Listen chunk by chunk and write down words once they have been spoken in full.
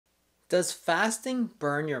Does fasting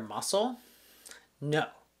burn your muscle? No,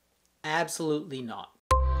 absolutely not.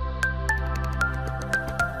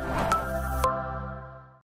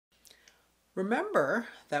 Remember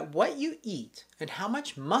that what you eat and how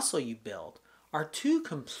much muscle you build are two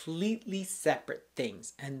completely separate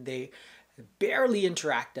things, and they barely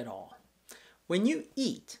interact at all. When you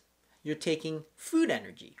eat, you're taking food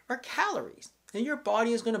energy or calories, and your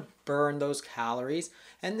body is going to burn those calories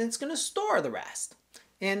and it's going to store the rest.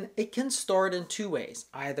 And it can store it in two ways,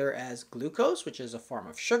 either as glucose, which is a form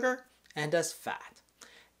of sugar, and as fat.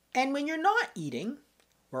 And when you're not eating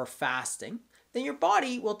or fasting, then your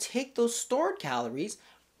body will take those stored calories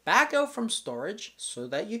back out from storage so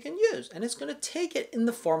that you can use. And it's going to take it in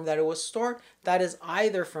the form that it was stored, that is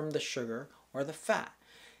either from the sugar or the fat.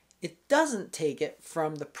 It doesn't take it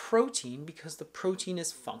from the protein because the protein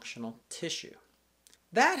is functional tissue.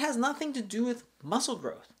 That has nothing to do with muscle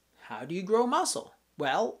growth. How do you grow muscle?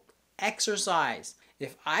 Well, exercise.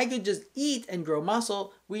 If I could just eat and grow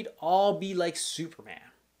muscle, we'd all be like Superman.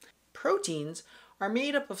 Proteins are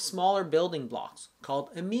made up of smaller building blocks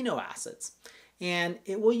called amino acids. And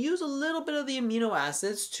it will use a little bit of the amino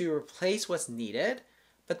acids to replace what's needed,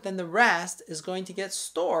 but then the rest is going to get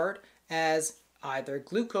stored as either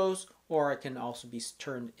glucose, or it can also be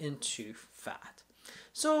turned into fat.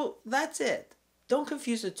 So that's it. Don't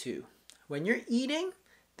confuse the two. When you're eating,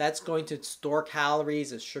 that's going to store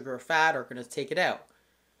calories as sugar or fat, or going to take it out.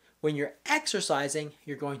 When you're exercising,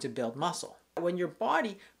 you're going to build muscle. When your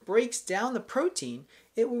body breaks down the protein,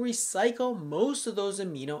 it will recycle most of those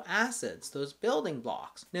amino acids, those building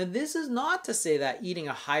blocks. Now, this is not to say that eating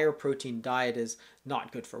a higher protein diet is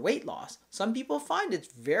not good for weight loss. Some people find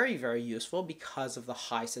it's very, very useful because of the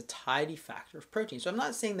high satiety factor of protein. So I'm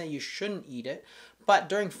not saying that you shouldn't eat it, but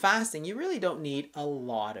during fasting, you really don't need a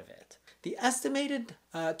lot of it. The estimated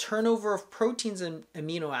turnover of proteins and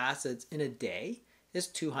amino acids in a day is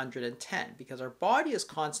 210 because our body is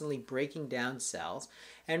constantly breaking down cells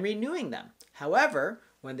and renewing them. However,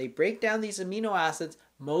 when they break down these amino acids,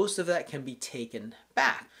 most of that can be taken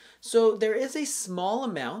back. So there is a small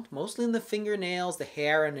amount, mostly in the fingernails, the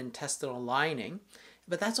hair, and intestinal lining,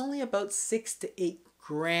 but that's only about 6 to 8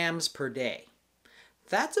 grams per day.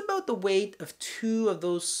 That's about the weight of 2 of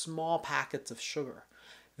those small packets of sugar.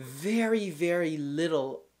 Very, very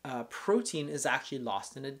little protein is actually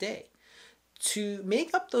lost in a day. To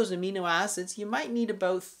make up those amino acids, you might need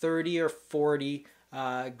about 30 or 40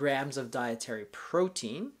 grams of dietary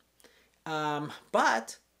protein.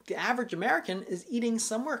 But the average American is eating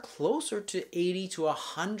somewhere closer to 80 to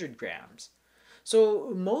 100 grams.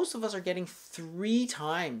 So most of us are getting 3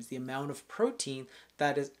 times the amount of protein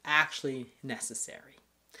that is actually necessary.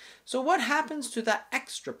 So what happens to that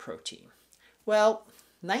extra protein? Well,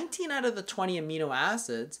 19 out of the 20 amino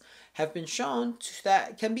acids have been shown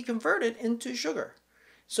that can be converted into sugar.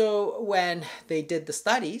 So when they did the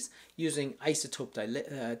studies using isotope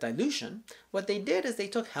dilution, what they did is they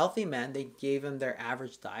took healthy men, they gave them their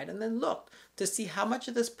average diet, and then looked to see how much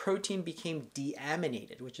of this protein became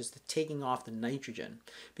deaminated, which is the taking off the nitrogen,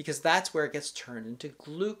 because that's where it gets turned into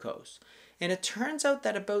glucose. And it turns out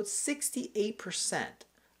that about 68%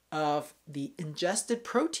 of the ingested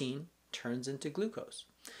protein turns into glucose.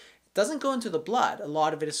 It doesn't go into the blood. A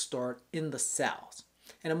lot of it is stored in the cells.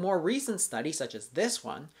 And a more recent study, such as this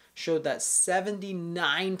one, showed that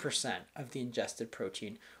 79% of the ingested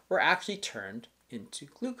protein were actually turned into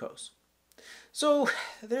glucose. So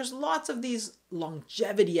there's lots of these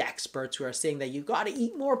longevity experts who are saying that you got to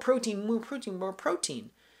eat more protein, more protein, more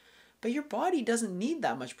protein. But your body doesn't need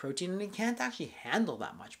that much protein, and it can't actually handle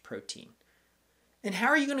that much protein. And how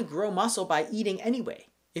are you going to grow muscle by eating anyway?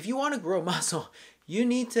 If you want to grow muscle, you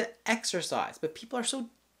need to exercise. But people are so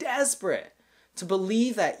desperate to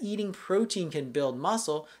believe that eating protein can build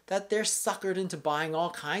muscle that they're suckered into buying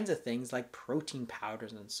all kinds of things like protein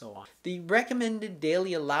powders and so on. The recommended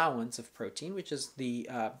daily allowance of protein, which is the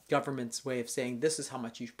government's way of saying this is how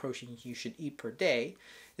much protein you should eat per day,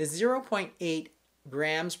 is 0.8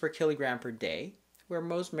 grams per kilogram per day, where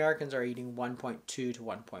most Americans are eating 1.2 to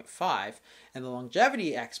 1.5, and the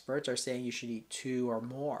longevity experts are saying you should eat 2 or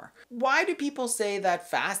more. Why do people say that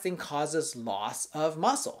fasting causes loss of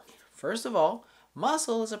muscle? First of all,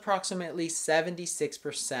 muscle is approximately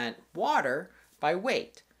 76% water by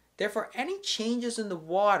weight. Therefore, any changes in the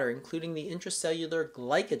water, including the intracellular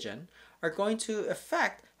glycogen, are going to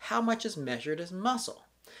affect how much is measured as muscle.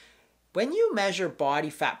 When you measure body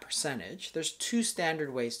fat percentage, there's 2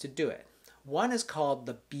 standard ways to do it. One is called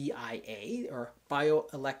the BIA, or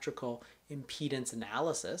bioelectrical impedance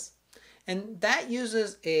analysis, and that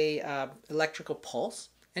uses a electrical pulse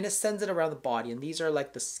and it sends it around the body. And these are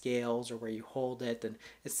like the scales or where you hold it, and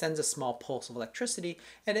it sends a small pulse of electricity.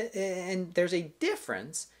 And there's a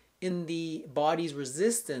difference in the body's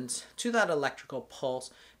resistance to that electrical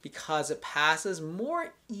pulse because it passes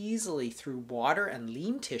more easily through water and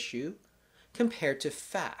lean tissue compared to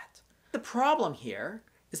fat. The problem here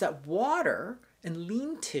is that water and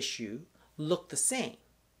lean tissue look the same.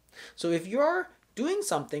 So if you're doing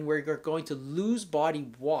something where you're going to lose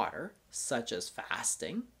body water, such as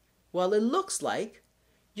fasting, well, it looks like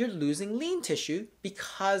you're losing lean tissue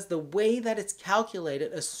because the way that it's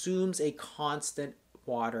calculated assumes a constant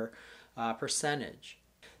water percentage.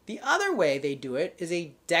 The other way they do it is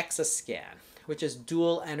a DEXA scan, which is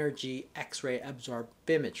dual energy X-ray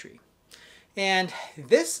absorbimetry. And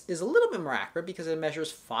this is a little bit more accurate because it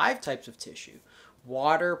measures 5 types of tissue: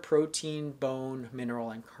 water, protein, bone, mineral,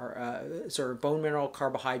 and bone mineral,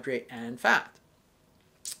 carbohydrate, and fat.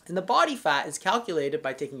 And the body fat is calculated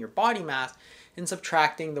by taking your body mass and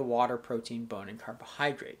subtracting the water, protein, bone, and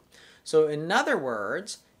carbohydrate. So in other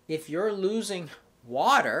words, if you're losing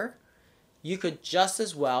water, you could just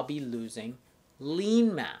as well be losing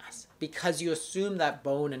lean mass because you assume that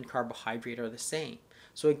bone and carbohydrate are the same.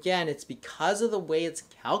 So again, it's because of the way it's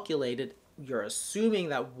calculated, you're assuming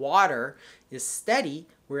that water is steady,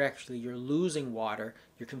 where actually you're losing water.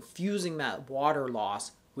 You're confusing that water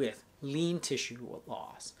loss with lean tissue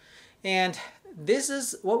loss. And this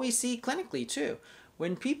is what we see clinically too.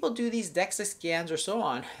 When people do these DEXA scans or so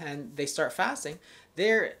on, and they start fasting,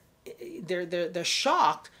 they're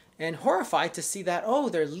shocked and horrified to see that, oh,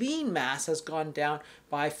 their lean mass has gone down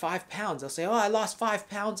by 5 pounds. They'll say, oh, I lost 5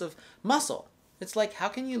 pounds of muscle. It's like, how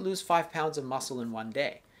can you lose 5 pounds of muscle in one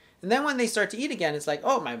day? And then when they start to eat again, it's like,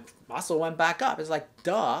 oh, my muscle went back up. It's like,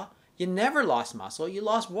 duh, you never lost muscle, you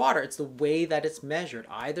lost water. It's the way that it's measured,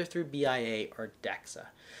 either through BIA or DEXA.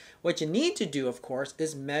 What you need to do, of course,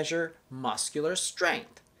 is measure muscular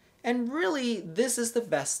strength. And really, this is the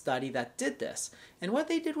best study that did this. And what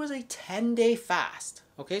they did was a 10-day fast.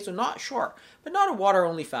 Okay, so not short, but not a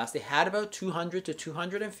water-only fast. They had about 200 to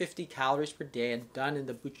 250 calories per day, and done in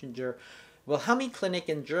the Buchinger Wilhelmi Clinic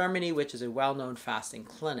in Germany, which is a well-known fasting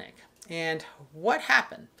clinic. And what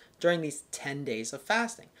happened during these 10 days of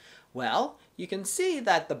fasting? Well, you can see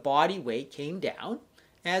that the body weight came down,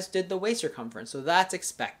 as did the waist circumference. So that's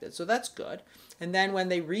expected. So that's good. And then when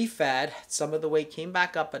they refed, some of the weight came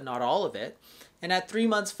back up, but not all of it. And at 3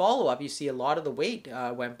 months follow-up, you see a lot of the weight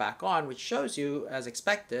went back on, which shows you, as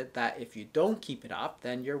expected, that if you don't keep it up,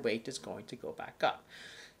 then your weight is going to go back up.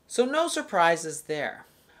 So no surprises there.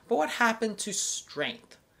 But what happened to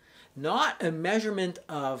strength? Not a measurement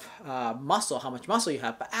of muscle, how much muscle you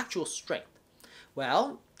have, but actual strength.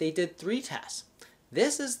 Well, they did 3 tests.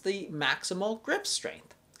 This is the maximal grip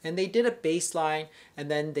strength. And they did a baseline, and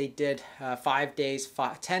then they did 5 days,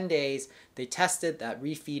 10 days. They tested that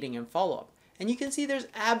refeeding and follow-up. And you can see there's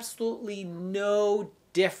absolutely no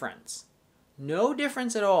difference. No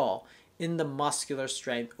difference at all in the muscular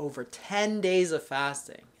strength over 10 days of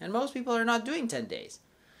fasting. And most people are not doing 10 days.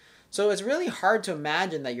 So it's really hard to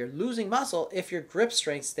imagine that you're losing muscle if your grip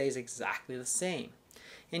strength stays exactly the same.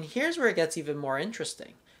 And here's where it gets even more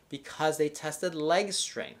interesting, because they tested leg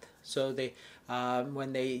strength. So they,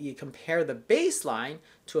 when you compare the baseline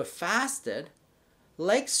to a fasted,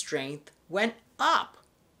 leg strength went up.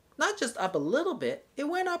 Not just up a little bit, it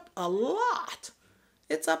went up a lot.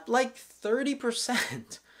 It's up like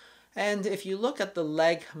 30%. And if you look at the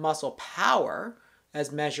leg muscle power,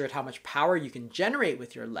 as measured how much power you can generate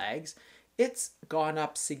with your legs, it's gone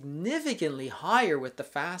up significantly higher with the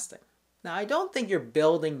fasting. Now, I don't think you're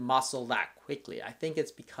building muscle that quickly. I think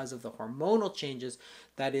it's because of the hormonal changes.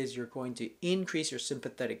 That is, you're going to increase your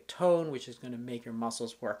sympathetic tone, which is going to make your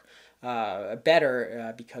muscles work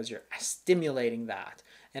better because you're stimulating that.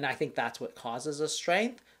 And I think that's what causes a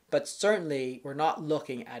strength. But certainly, we're not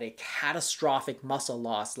looking at a catastrophic muscle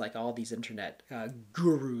loss like all these internet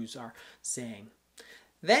gurus are saying.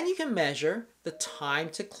 Then you can measure the time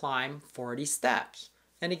to climb 40 steps.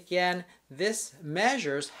 And again, this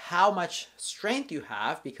measures how much strength you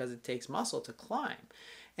have because it takes muscle to climb.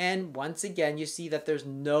 And once again, you see that there's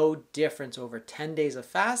no difference over 10 days of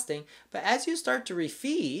fasting. But as you start to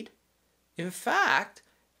refeed, in fact,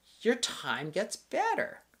 your time gets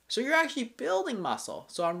better. So you're actually building muscle.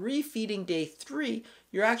 So on refeeding day 3,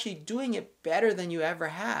 you're actually doing it better than you ever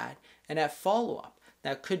had. And at follow-up.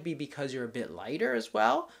 Now, it could be because you're a bit lighter as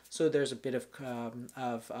well. So there's a bit of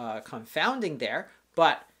confounding there.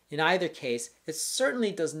 But in either case, it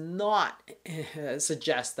certainly does not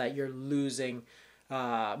suggest that you're losing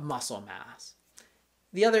muscle mass.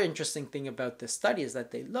 The other interesting thing about this study is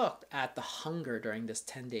that they looked at the hunger during this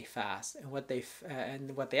 10-day fast, and what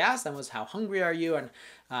they asked them was, how hungry are you, and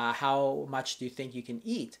how much do you think you can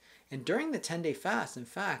eat? And during the 10-day fast, in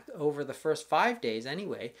fact, over the first 5 days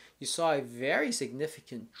anyway, you saw a very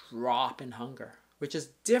significant drop in hunger, which is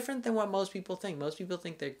different than what most people think. Most people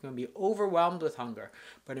think they're going to be overwhelmed with hunger,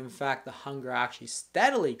 but in fact, the hunger actually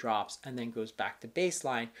steadily drops and then goes back to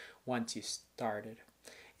baseline once you started.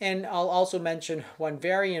 And I'll also mention one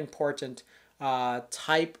very important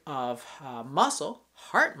type of muscle,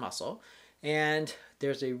 heart muscle. And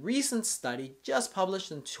there's a recent study just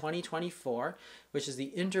published in 2024, which is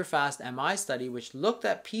the InterFast MI study, which looked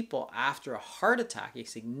at people after a heart attack, a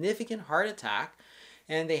significant heart attack.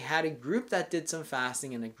 And they had a group that did some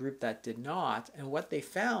fasting and a group that did not. And what they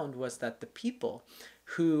found was that the people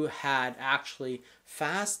who had actually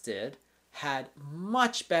fasted had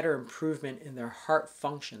much better improvement in their heart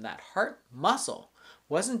function. That heart muscle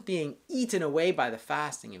wasn't being eaten away by the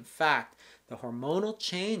fasting. In fact, the hormonal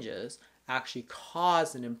changes actually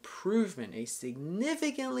caused an improvement, a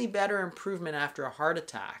significantly better improvement after a heart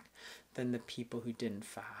attack than the people who didn't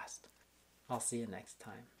fast. I'll see you next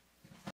time.